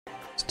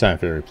Time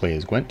for play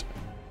as Gwent.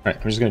 Alright,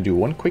 I'm just going to do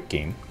one quick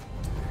game.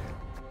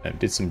 I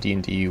did some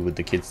D&D with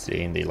the kids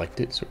today and they liked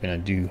it, so we're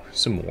going to do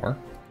some more.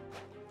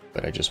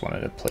 But I just wanted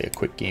to play a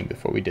quick game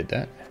before we did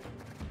that.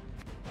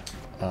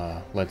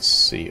 Let's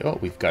see. Oh,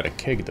 we've got a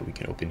keg that we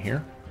can open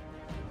here.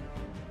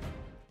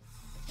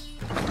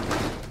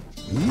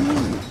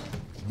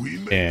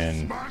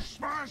 And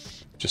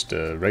just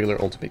a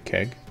regular ultimate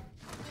keg.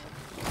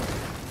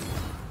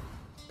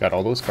 Got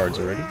all those cards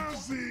already.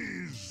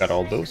 Got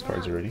all those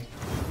cards already.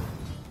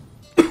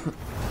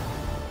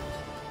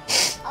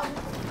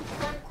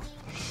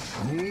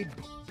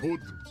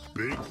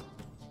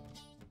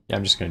 Yeah,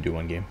 I'm just gonna do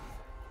one game.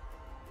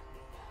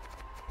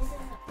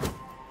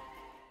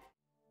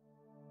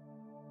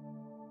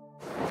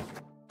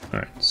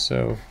 Alright,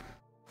 so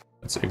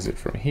let's exit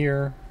from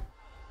here.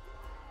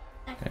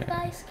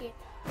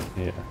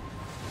 Yeah.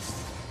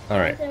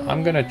 Alright,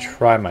 I'm gonna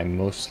try my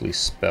mostly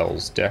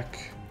spells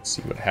deck.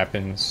 See what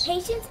happens.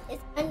 Patience is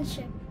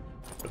unsure.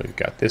 So we've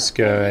got this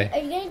guy. Are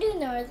you gonna do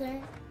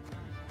Northern?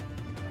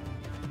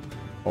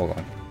 Hold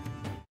on.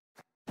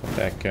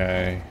 That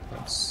guy.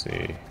 Let's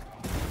see.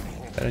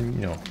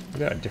 No, we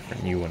got a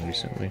different new one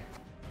recently.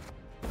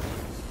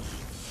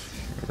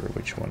 Remember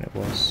which one it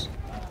was?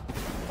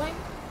 What?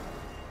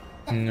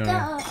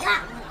 No.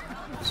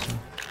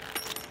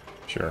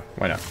 Sure,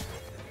 why not?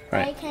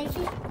 Alright. Can I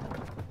choose?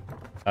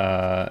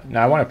 No,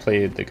 I want to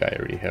play the guy I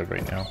already have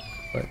right now,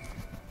 but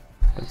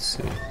let's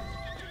see.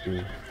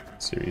 Do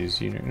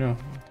series unit. No,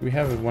 do we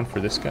have one for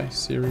this guy?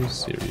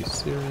 Series.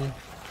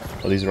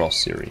 Oh, these are all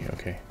Siri.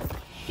 Okay,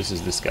 this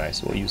is this guy,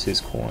 so we'll use his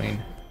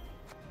coin.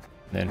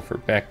 And then for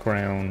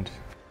background,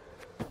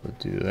 we'll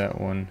do that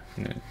one.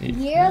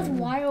 Here's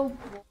Wild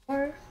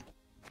War.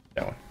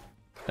 That one.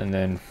 And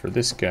then for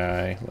this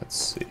guy, let's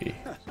see.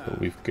 So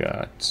we've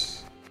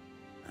got.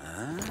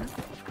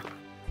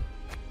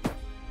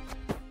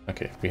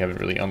 Okay, we haven't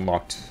really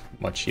unlocked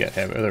much yet.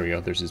 Oh, there we go.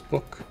 There's his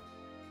book.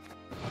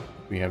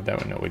 We have that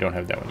one? No, we don't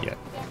have that one yet.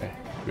 Okay.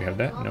 Do we have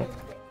that? Nope.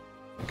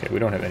 Okay, we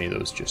don't have any of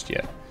those just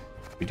yet.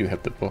 We do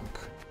have the book.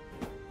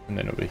 And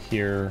then over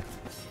here,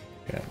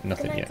 yeah,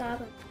 nothing yet.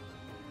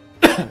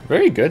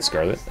 Very good,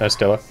 Scarlet.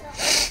 Stella.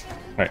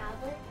 Alright.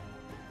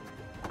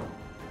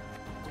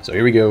 So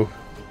here we go.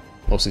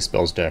 Mostly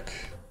spells deck.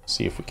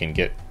 See if we can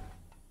get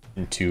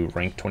into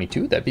rank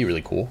 22. That'd be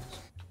really cool.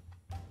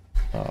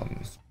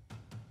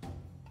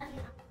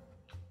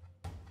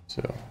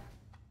 So.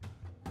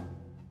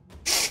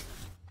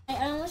 I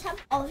almost have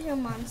all of your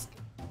monsters.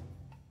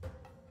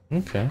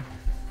 Okay.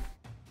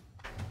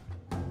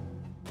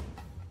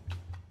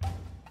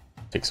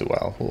 Takes a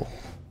while. Cool.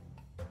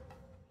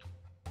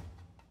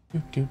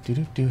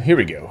 Here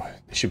we go.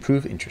 This should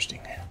prove interesting.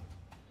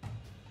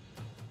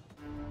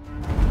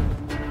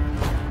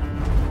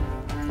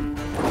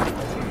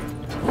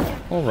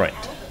 Alright.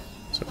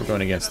 So we're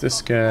going against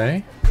this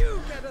guy.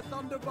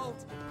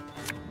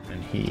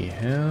 And he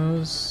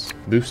has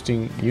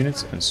boosting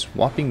units and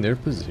swapping their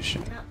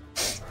position.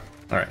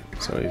 Alright,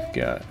 so we've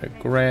got a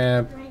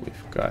grab,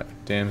 we've got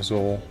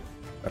damsel,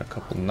 got a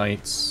couple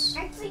knights.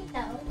 Actually,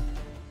 no.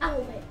 I'll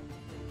wait.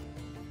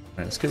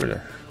 Alright, let's get rid of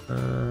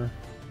her.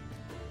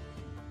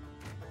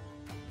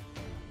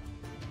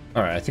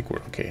 Alright, I think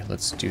we're okay.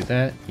 Let's do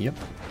that. Yep.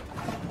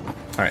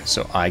 Alright,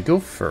 so I go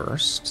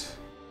first.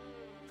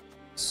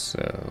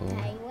 So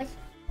Okay, what's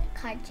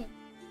card?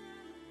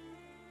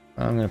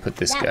 I'm gonna put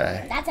this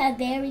guy. That's a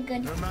very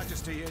good. Your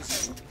Majesty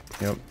is.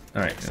 Yep.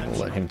 Alright, and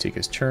we'll let him take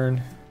his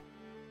turn.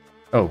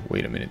 Oh,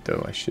 wait a minute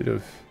though. I should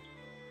have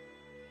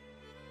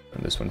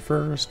done this one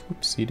first.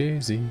 Whoopsie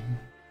daisy.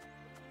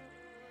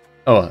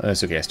 Oh,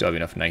 that's okay. I still have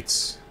enough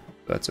knights.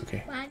 That's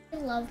okay. Why do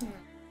you love me?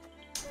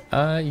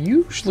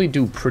 Usually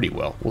do pretty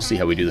well. We'll see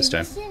how we do this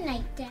time. Is this a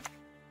night deck?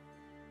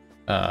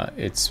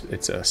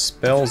 It's a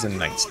spells and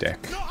knights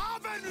deck.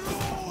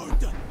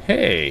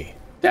 Hey,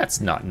 that's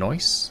not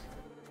nice.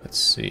 Let's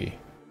see.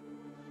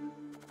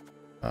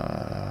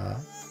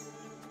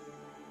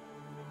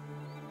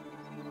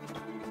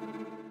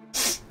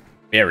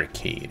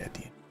 Barricade at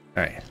the end.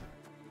 Alright.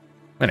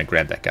 I'm gonna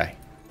grab that guy.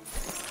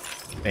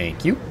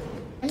 Thank you.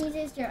 And he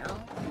is your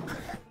own.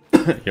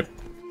 Yep.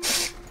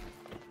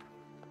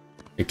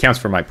 It counts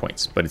for my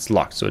points, but it's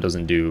locked, so it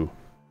doesn't do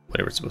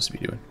whatever it's supposed to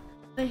be doing.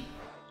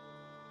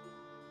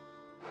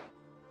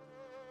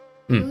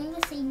 Doing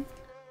the same.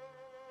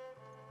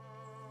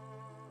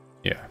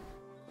 Yeah.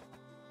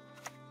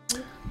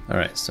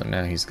 Alright, so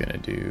now he's gonna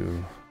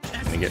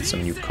get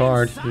some new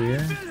card here.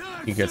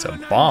 He gets a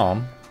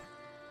bomb.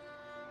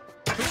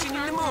 Pushing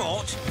in the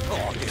mort?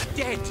 Oh, you're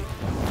dead.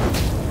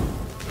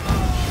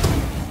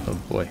 Oh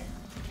boy.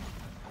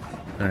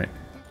 Alright.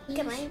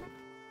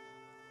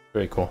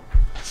 Very cool.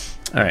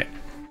 Alright.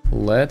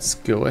 Let's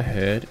go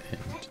ahead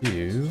and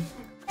do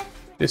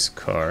this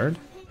card.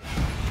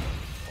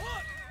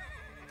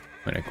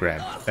 I'm gonna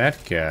grab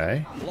that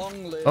guy.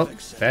 Oh,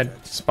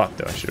 bad spot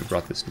though. I should have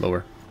brought this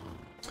lower.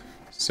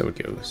 So it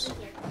goes.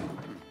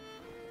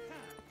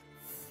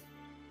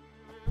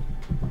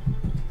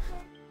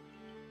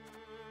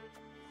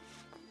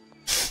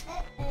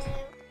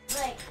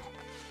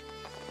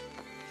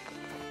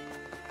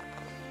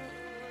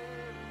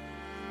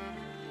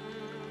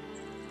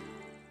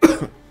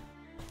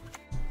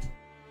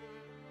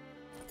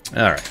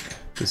 Alright,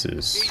 this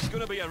is... It's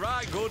gonna be a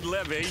right good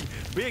living,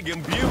 big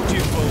and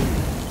beautiful.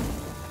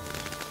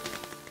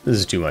 This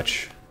is too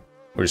much.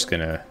 We're just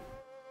gonna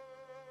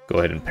go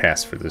ahead and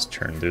pass for this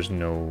turn. There's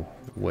no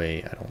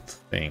way, I don't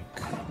think.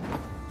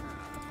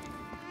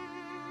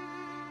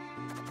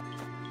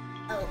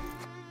 Oh,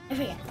 I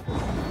forgot.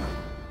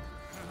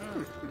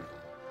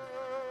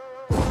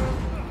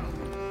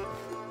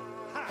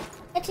 I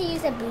had to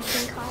use a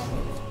boosting card.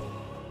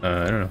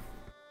 I don't know.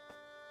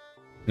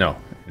 No,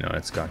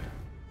 it's gone.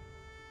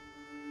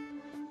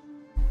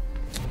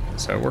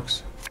 That's how it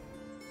works.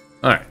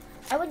 Alright.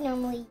 I would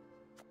normally.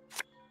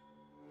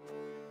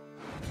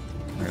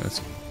 Alright,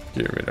 let's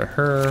get rid of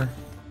her.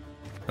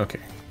 Okay.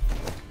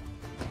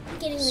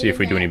 Getting See if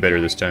we do any better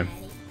this time.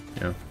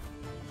 Yeah.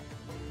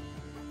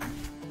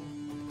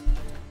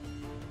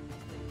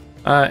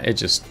 It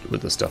just,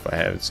 with the stuff I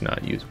have, it's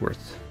not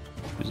worth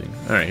using.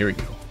 Alright, here we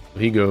go. So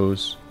he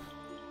goes.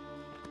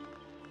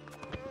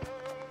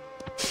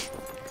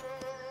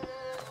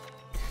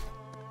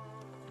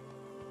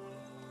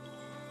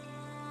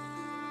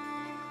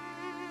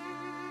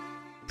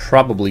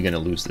 Probably gonna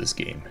lose this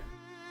game.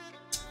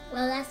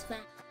 Well, that's fine.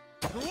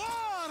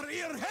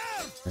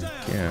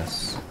 I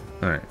guess.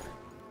 Alright.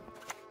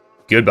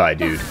 Goodbye,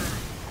 dude.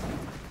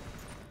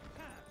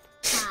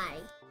 Hi.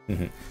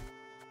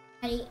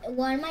 Mm-hmm.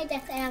 One of my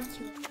decks I have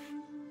two.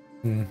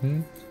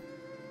 Mm-hmm.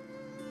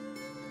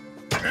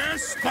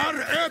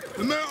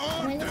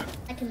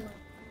 I can move.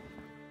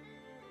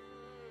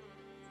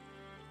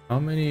 How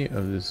many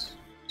of this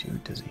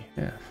dude does he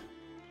have?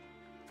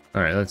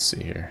 Alright, let's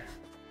see here.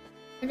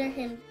 Order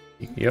him.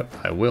 Yep,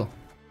 I will.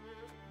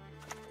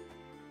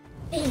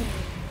 What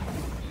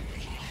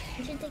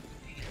you think?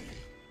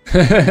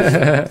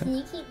 Can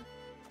you keep?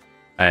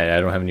 I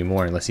don't have any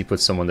more unless he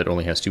puts someone that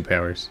only has 2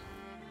 powers.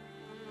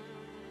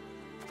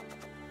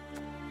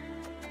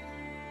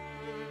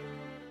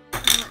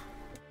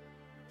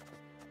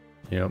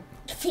 Yep.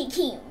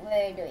 Keep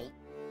murdering.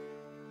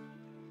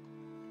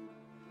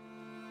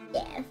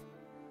 Yes.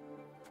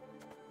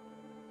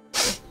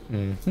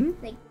 Mm-hmm.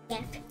 Like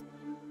death.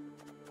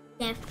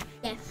 Death.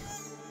 Death.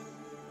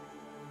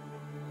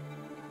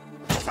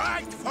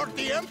 Fight for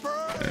the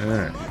Emperor! He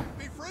might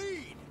be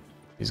freed!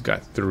 He's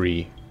got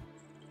 3.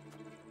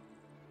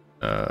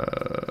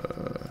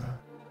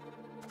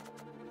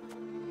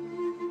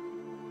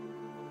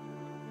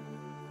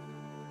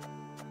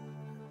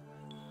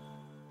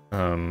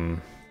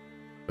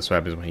 That's what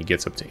happens when he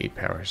gets up to 8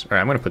 powers. Alright,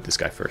 I'm gonna put this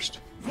guy first.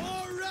 There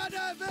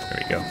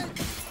we go.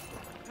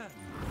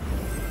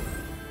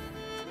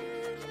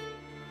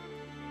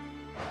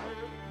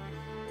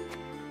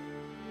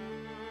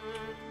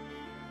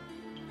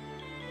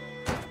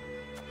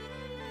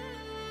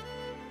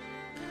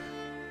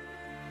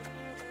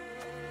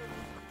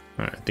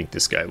 Alright, I think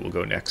this guy will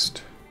go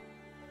next.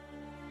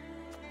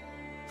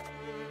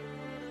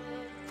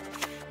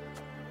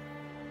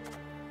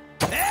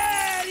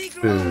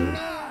 Ooh.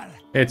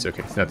 It's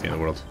okay, it's not the end of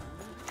the world.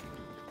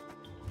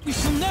 We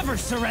shall never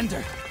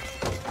surrender.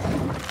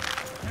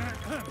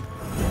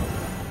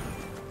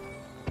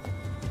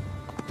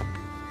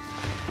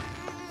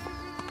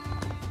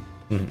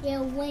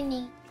 You're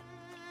winning.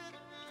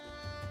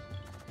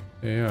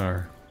 They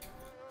are.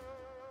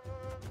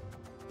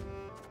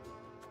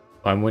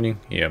 I'm winning?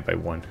 Yeah, by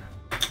 1.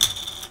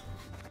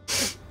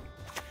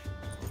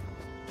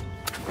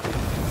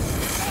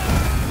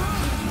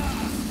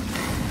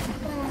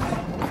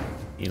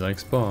 He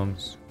likes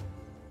bombs.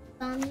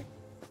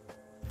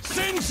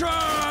 Sintra!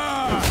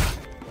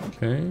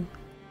 Okay.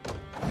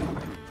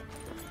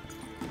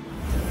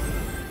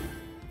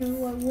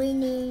 You are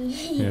winning.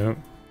 Yep.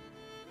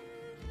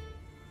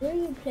 Where do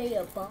you play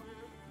your ball?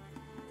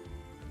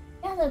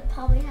 Yeah,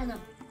 probably has a.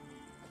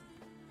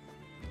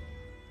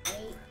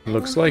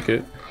 Looks like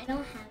it. I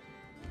don't have.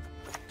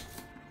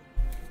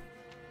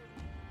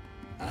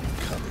 I'm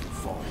coming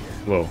for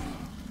you. Whoa.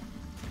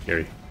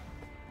 Scary.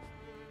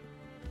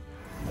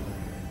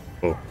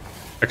 Whoa.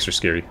 Extra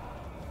scary.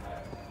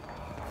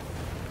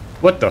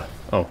 What the?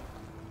 Oh,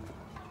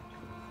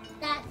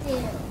 That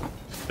dude.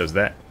 does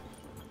that.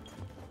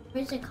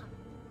 Where's the car?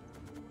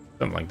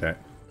 Something like that.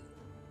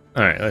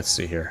 Alright, let's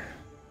see here.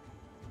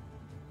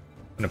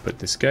 I'm gonna put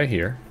this guy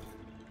here.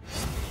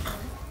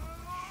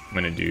 I'm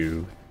gonna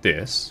do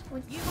this.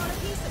 You want a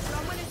piece of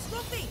drum when it's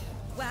fluffy?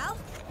 Well,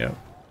 Yep.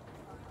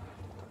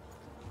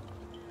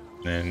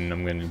 Then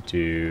I'm gonna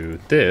do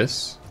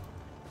this.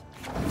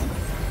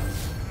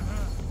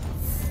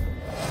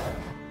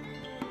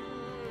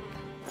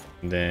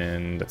 And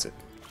then that's it.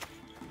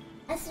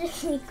 That's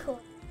really cool.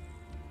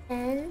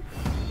 And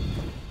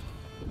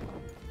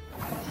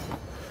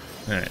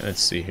Alright, let's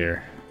see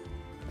here.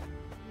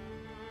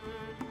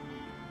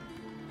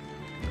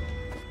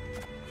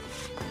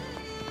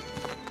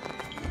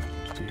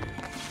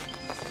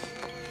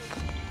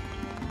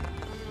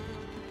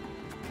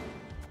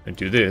 I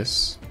do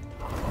this.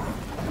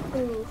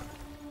 ooh,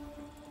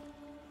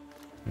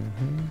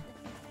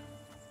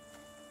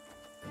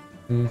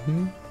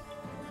 Mm-hmm.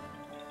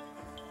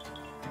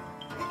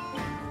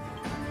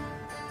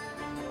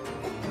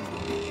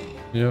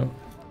 Yeah.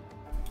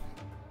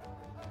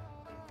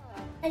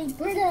 And he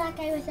murder that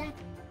guy with that.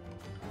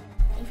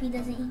 If he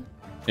doesn't eat.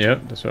 Yeah,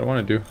 that's what I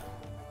want to do.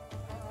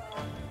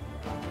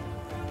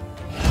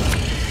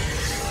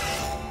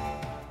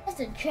 That's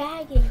a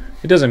dragon.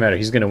 It doesn't matter.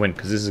 He's gonna win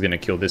because this is gonna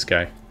kill this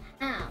guy.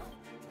 Ow.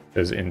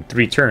 Because in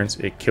 3 turns,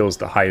 it kills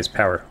the highest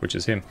power, which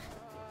is him.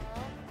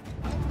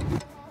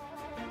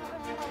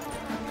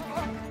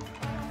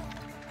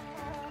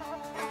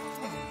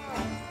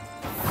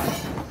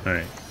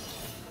 Alright.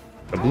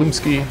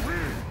 Bloomski.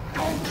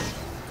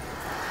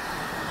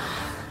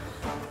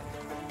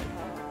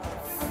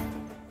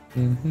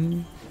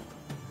 Mm-hmm.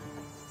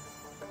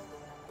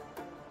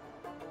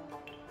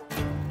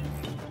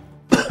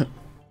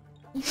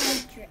 He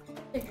has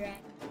the dragon.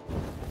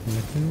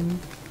 Mm-hmm.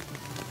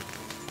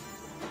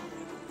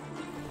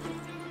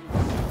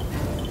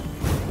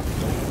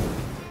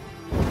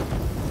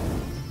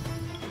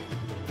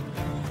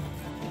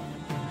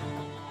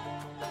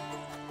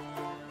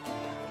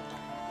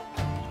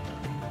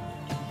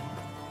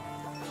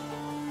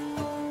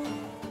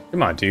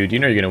 Come on, dude. You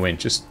know you're gonna win.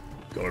 Just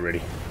go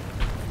already.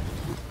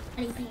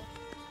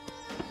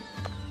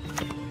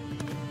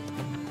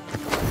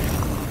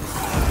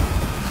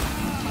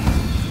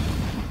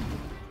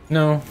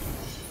 No.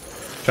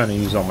 Trying to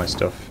use all my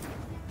stuff.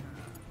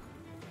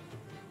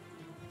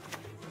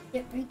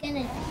 You're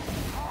gonna.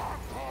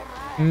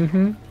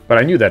 Mm-hmm. But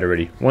I knew that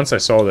already. Once I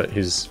saw that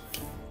his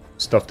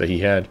stuff that he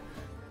had.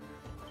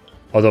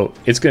 Although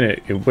it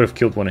would have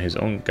killed one of his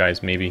own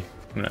guys, maybe.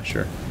 I'm not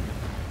sure.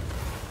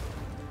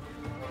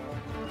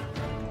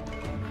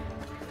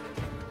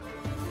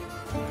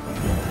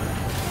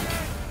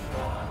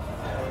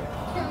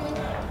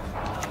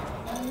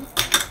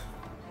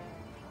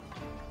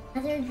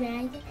 Other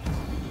dragon.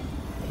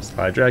 It's a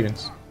lot of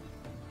dragons.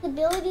 The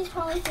ability's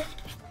probably just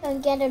to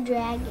get a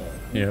dragon.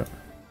 Yeah.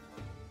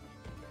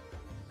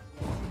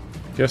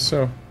 Guess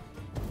so.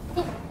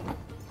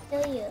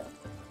 Kill you.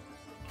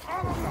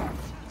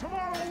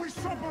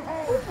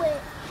 Wait.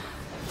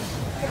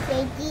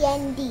 Okay,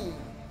 D&D.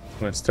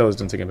 When Stella's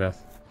done taking a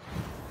bath.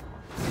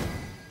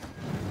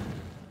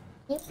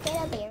 You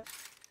get a bear.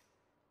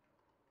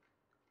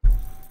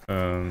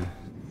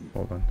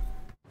 Hold on.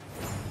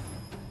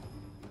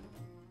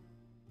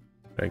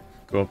 Did I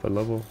go up a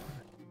level?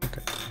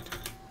 Okay.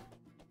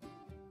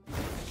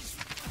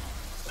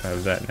 I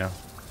have that now.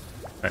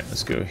 Alright,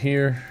 let's go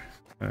here.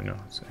 Oh no,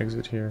 let's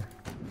exit here.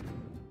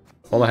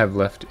 All I have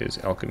left is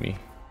alchemy.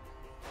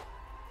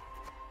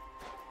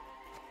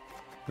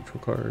 Virtual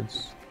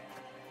cards.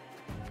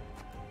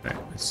 Alright,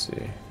 let's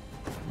see.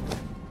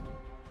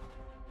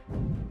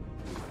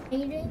 Are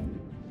you doing?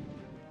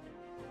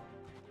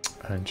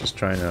 I'm just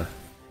trying to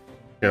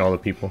get all the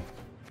people.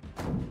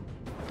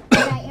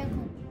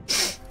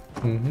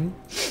 Mm-hmm.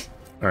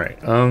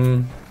 Alright,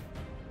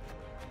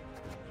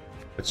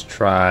 let's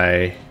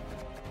try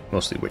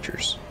mostly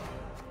Witchers.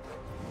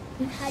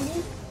 How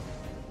do?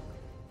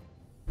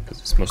 Because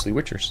it's mostly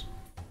Witchers.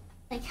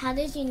 Like, how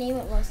did you name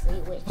it mostly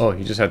Witch? Oh,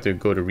 you just have to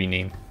go to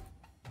rename.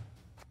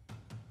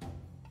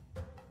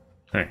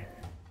 Alright.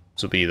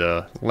 This will be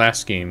the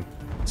last game.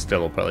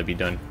 Stella will probably be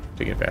done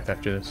to get back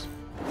after this.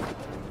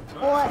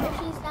 Or if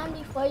he's done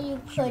before, you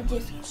could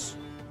just.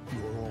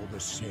 You're all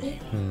the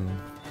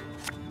same.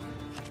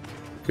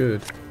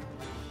 Good.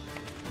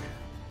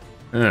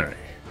 Alright.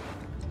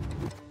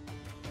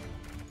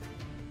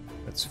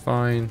 That's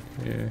fine.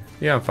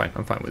 Yeah, I'm fine.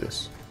 I'm fine with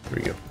this. Here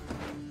we go.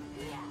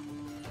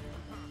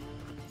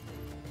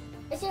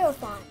 Is there a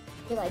font?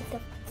 You like the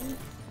font?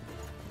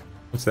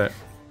 What's that?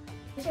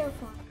 Is there a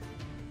font?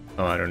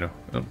 Oh, I don't know.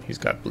 Oh, he's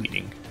got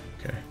bleeding.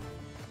 Okay.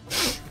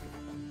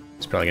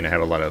 He's probably gonna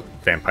have a lot of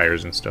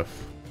vampires and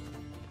stuff.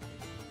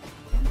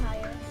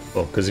 Empire.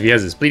 Well, because if he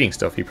has his bleeding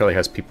stuff, he probably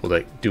has people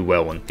that do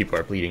well when people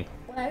are bleeding.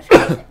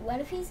 What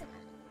if he's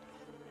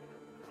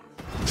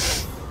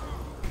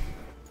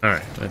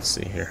Alright, let's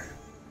see here.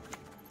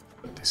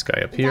 Put this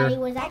guy up Daddy, here.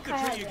 was that Retrieve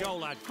card? your goal,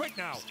 lad. Quick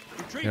now.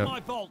 Retrieve Yep. my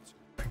vault.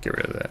 Get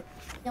rid of that.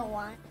 Don't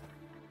want.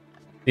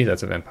 See,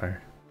 that's a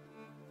vampire.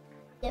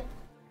 Yep.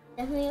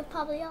 Definitely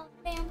probably a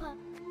vampire.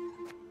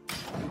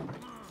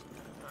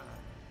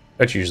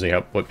 That's usually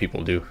what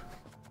people do.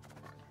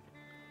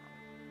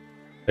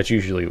 That's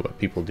usually what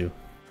people do.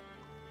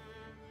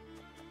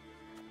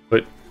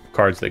 Put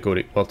cards that go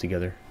well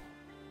together.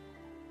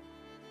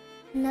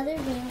 Another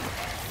vampire.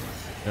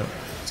 Yep.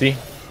 See?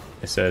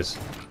 It says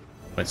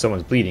when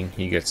someone's bleeding,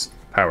 he gets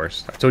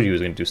powers. I told you he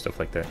was going to do stuff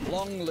like that.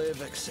 Long live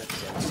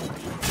acceptance.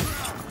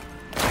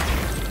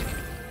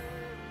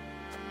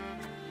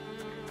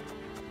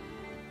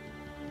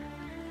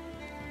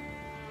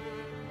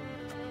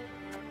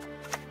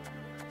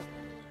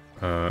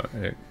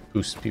 It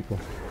boosts people.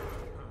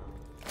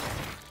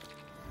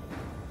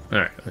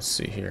 Alright, let's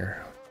see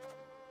here.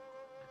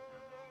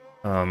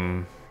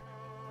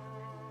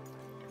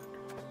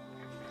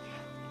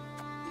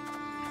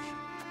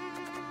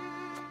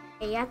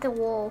 You got the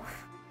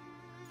wolf.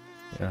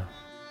 Yeah.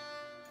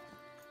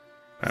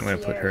 I'm gonna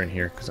put her in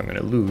here because I'm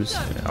gonna lose,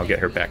 and I'll get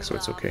her back, so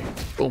it's okay.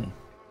 Boom.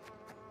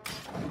 I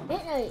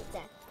didn't know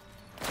that.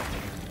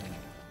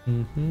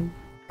 Mm-hmm.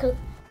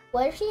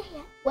 What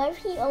if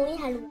he only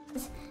had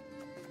once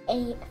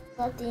and he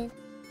flipped in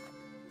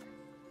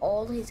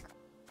all his cards?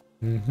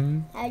 Mm-hmm.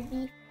 That'd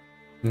be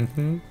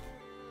Mm-hmm.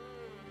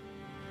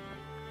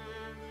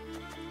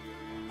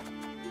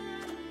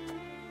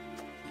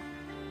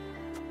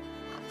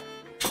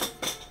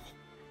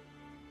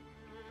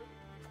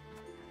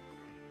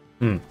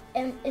 Hmm.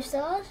 And if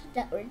someone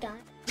that were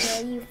dying,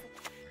 will you?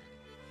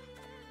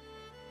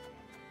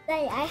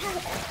 Say, I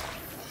have.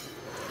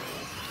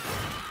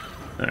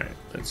 Alright,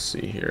 let's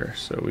see here.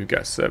 So we've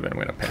got 7. I'm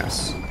gonna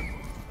pass.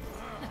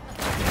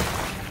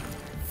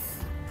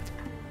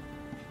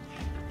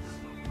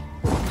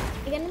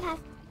 You're gonna pass.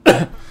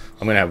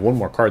 I'm gonna have one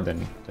more card than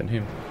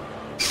him.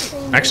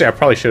 Actually, I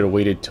probably should have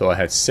waited till I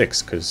had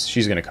 6, because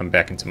she's gonna come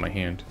back into my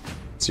hand.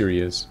 Siri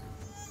is.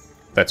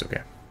 That's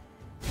okay.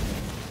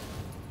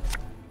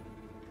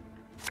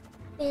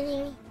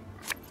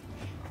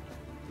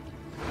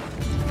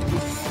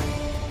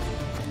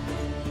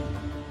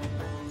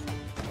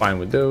 Fine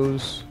with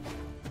those.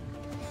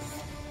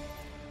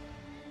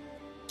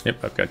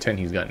 Yep, I've got 10,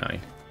 he's got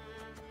 9.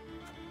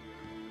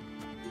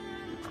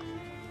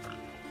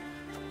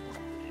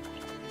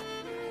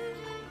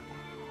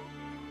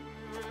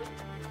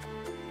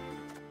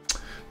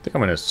 I think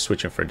I'm gonna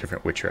switch him for a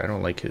different Witcher. I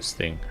don't like his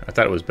thing. I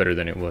thought it was better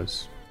than it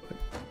was.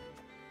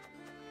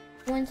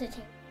 One's a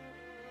two.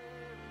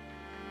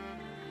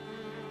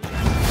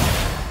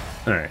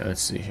 Alright, let's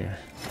see here.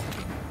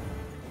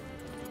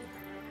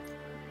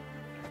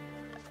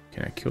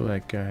 Can I kill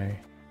that guy?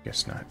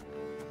 Guess not.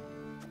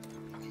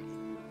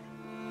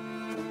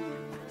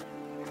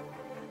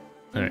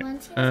 Alright.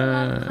 Once he has a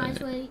lot of cards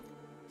where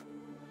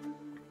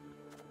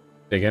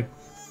Say again?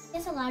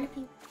 there's a lot of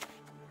people.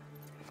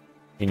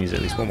 He needs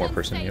at least one more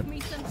person, yep.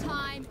 Me some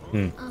time.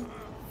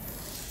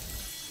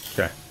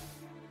 Okay.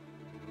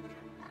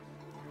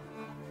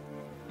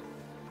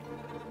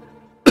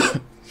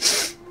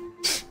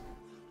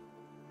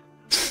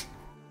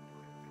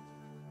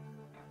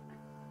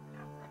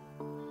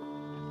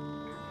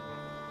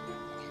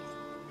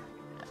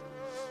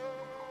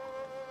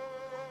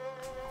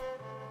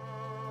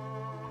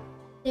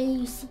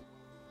 Then you see.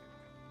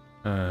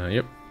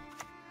 Yep.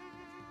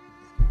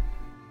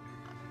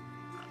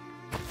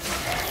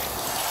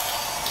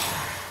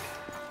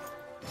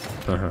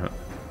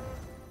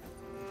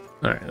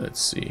 Alright, let's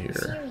see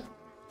here.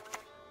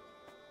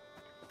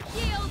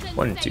 Yield and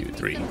 1, save 2, me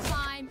 3. some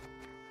time.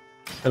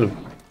 Hello.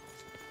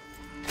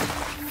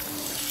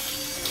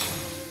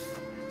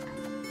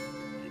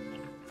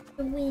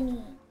 You're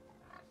winning.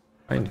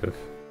 Kind of.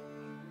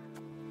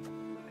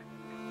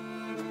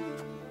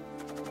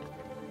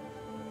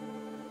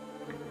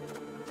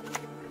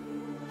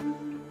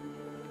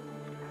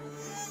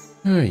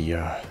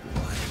 Yeah.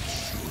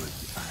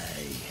 I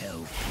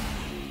help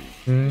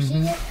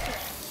Mm-hmm.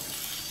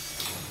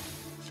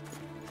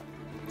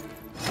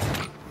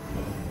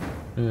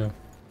 Yeah.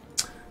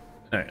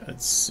 Alright,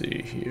 let's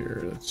see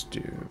here. Let's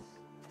do.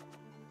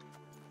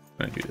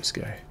 I'm gonna do this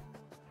guy.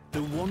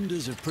 the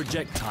wonders of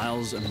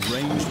projectiles and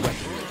ranged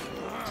weaponry.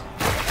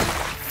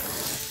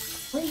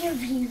 What are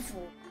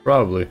beautiful?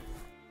 Probably.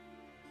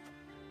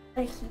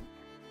 But he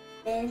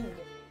bend.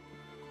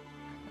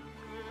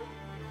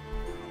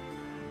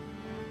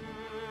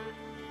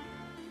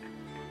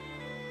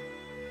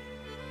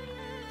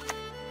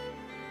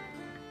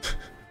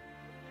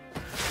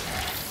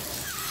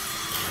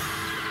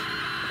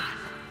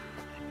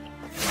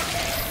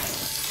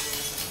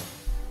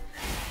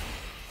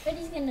 But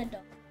he's gonna die.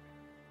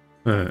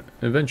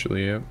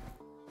 Eventually, yeah.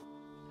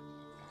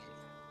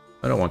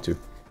 I don't want to.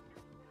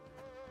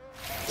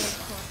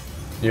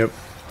 Yep.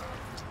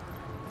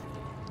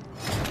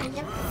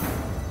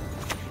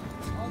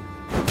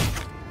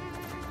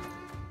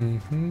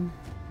 Mm-hmm.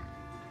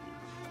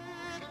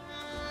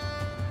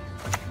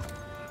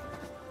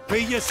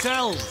 Be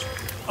yourselves,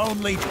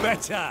 only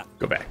better.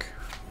 Go back.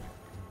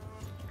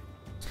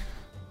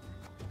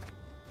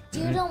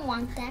 You don't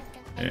want that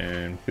guy.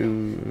 And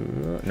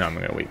boo. No, I'm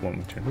gonna wait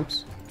one turn.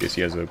 Oops. Guess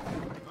he has a.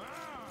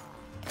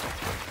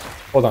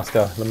 Hold on,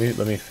 Stella.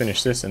 Let me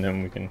finish this, and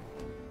then we can.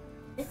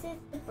 This is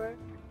the bird.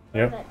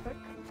 Yep. That bird.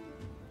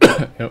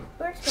 Yep.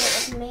 Bird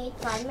sword is made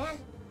by man.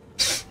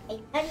 A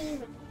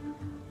buddy.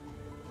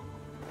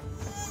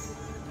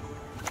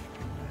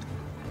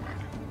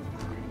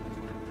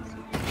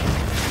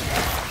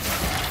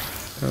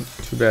 Oh,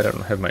 too bad I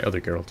don't have my other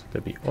Geralt.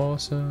 That'd be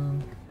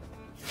awesome.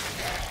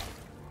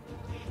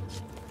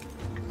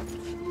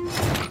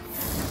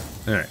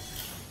 Alright.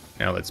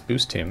 Now let's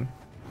boost him.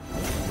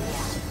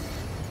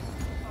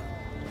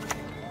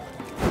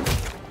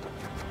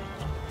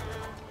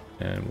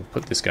 And we'll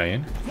put this guy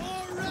in.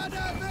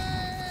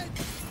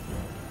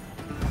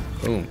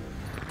 Boom.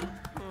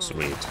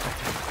 Sweet.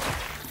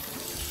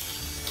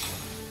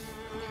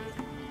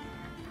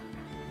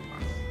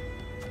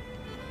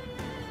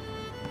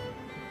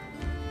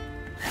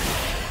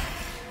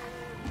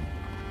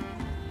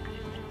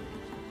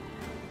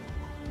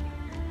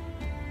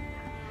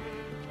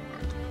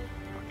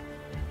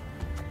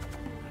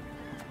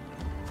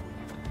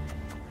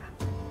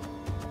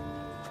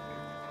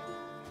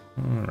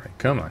 Alright,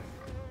 come on.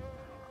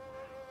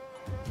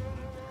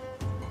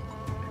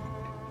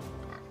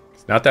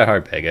 It's not that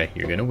hard, bad guy.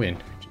 You're gonna win.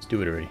 Just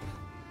do it already.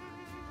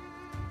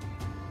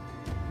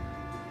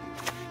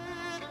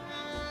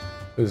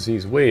 Because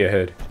he's way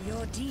ahead.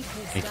 Your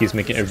deepest He keeps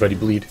making everybody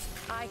bleed.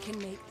 I can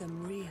make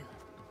them real.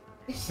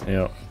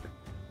 Yeah.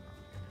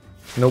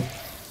 Nope.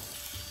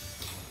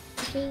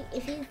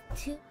 If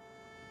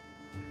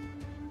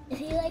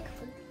he like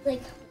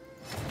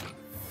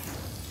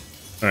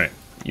Alright,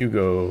 you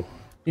go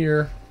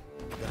here.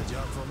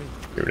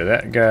 Get rid of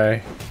that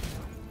guy.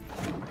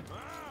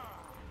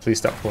 Please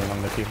stop pulling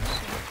on the tables.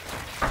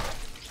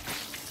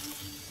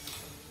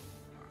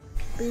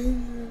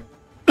 boom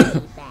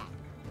back.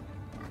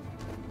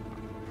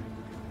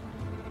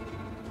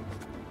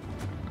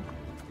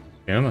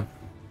 Come on.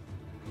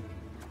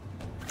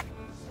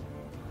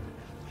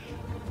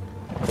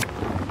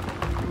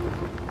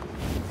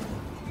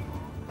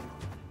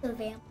 The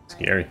vampire.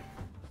 Scary.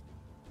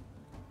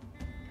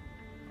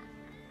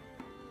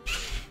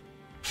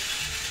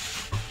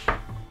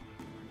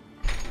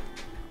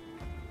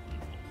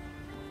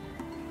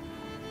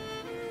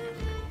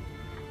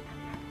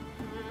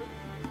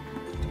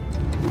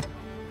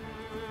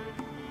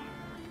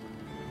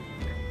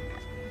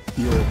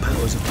 Your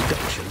powers of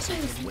deduction.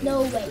 There's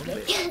no way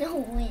they're gonna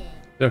win.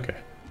 Okay.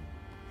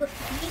 But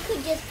we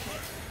could just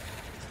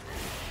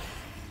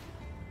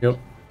Yep.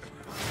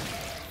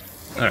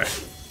 Alright.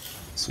 Let's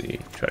see.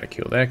 Try to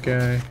kill that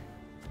guy.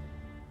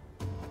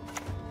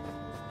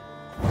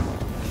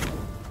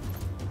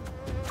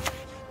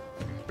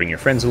 Bring your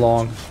friends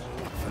along.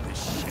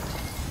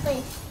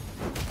 play.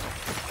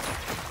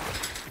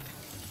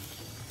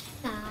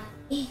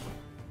 Die.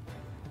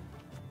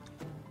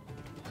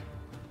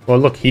 Well,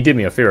 look, he did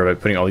me a favor by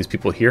putting all these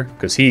people here,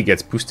 because he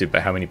gets boosted by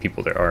how many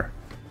people there are.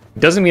 It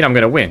doesn't mean I'm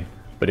going to win,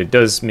 but it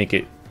does make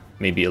it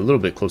maybe a little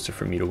bit closer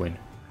for me to win.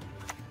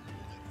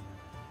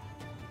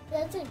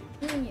 That's a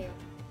junior.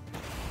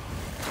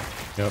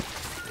 Yep.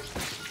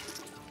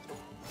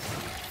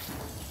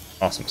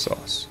 Awesome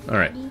sauce.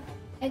 Alright,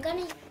 I got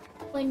it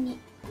when you.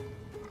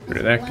 rid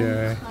of that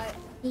guy.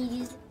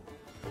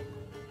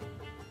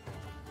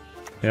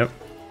 Yep.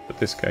 Put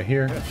this guy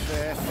here.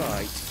 Fair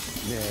fight.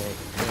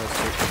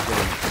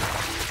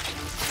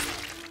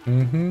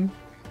 Mm-hmm.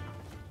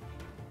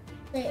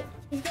 Wait,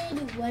 he's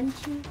gonna do 1,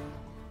 2.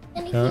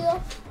 Gonna Yeah.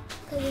 heal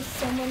because there's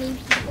so many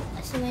people,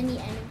 so many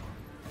enemies.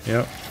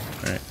 Yep.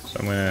 Alright, so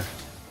I'm gonna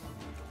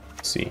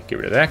see, get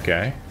rid of that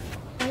guy.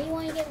 Why do you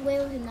want to get away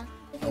with nothing?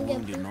 You can get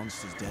Wounded boosted.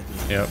 monster's deadly.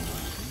 Yep.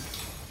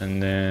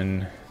 And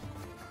then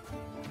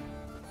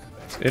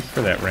that's it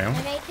for that round.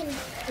 And I can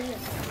do it.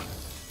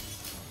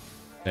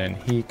 Then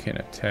he can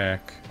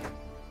attack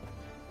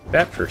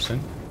that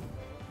person.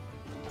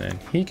 Then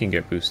he can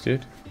get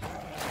boosted.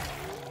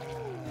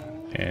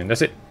 And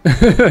that's it.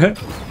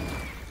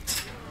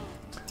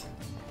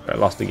 I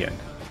lost again.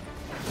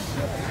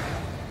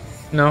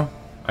 No,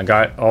 I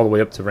got all the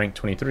way up to rank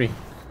 23,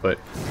 but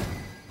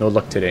no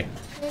luck today.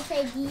 I'm gonna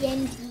say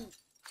DND.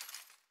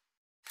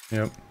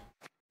 Yep.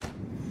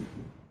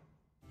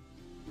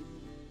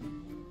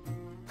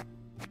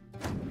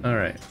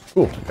 Alright,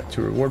 cool. Got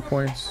 2 reward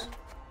points.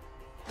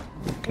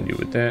 What we can do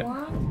with that?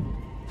 One.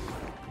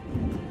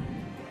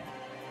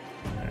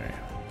 Alright.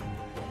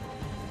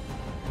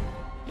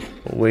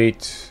 We'll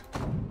wait.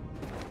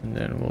 And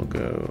then we'll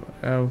go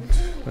out.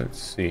 Let's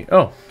see.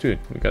 Oh, dude,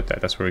 we got that.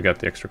 That's where we got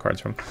the extra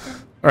cards from.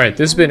 Alright,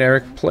 this has been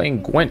Eric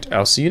playing Gwent.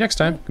 I'll see you next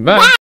time. Goodbye.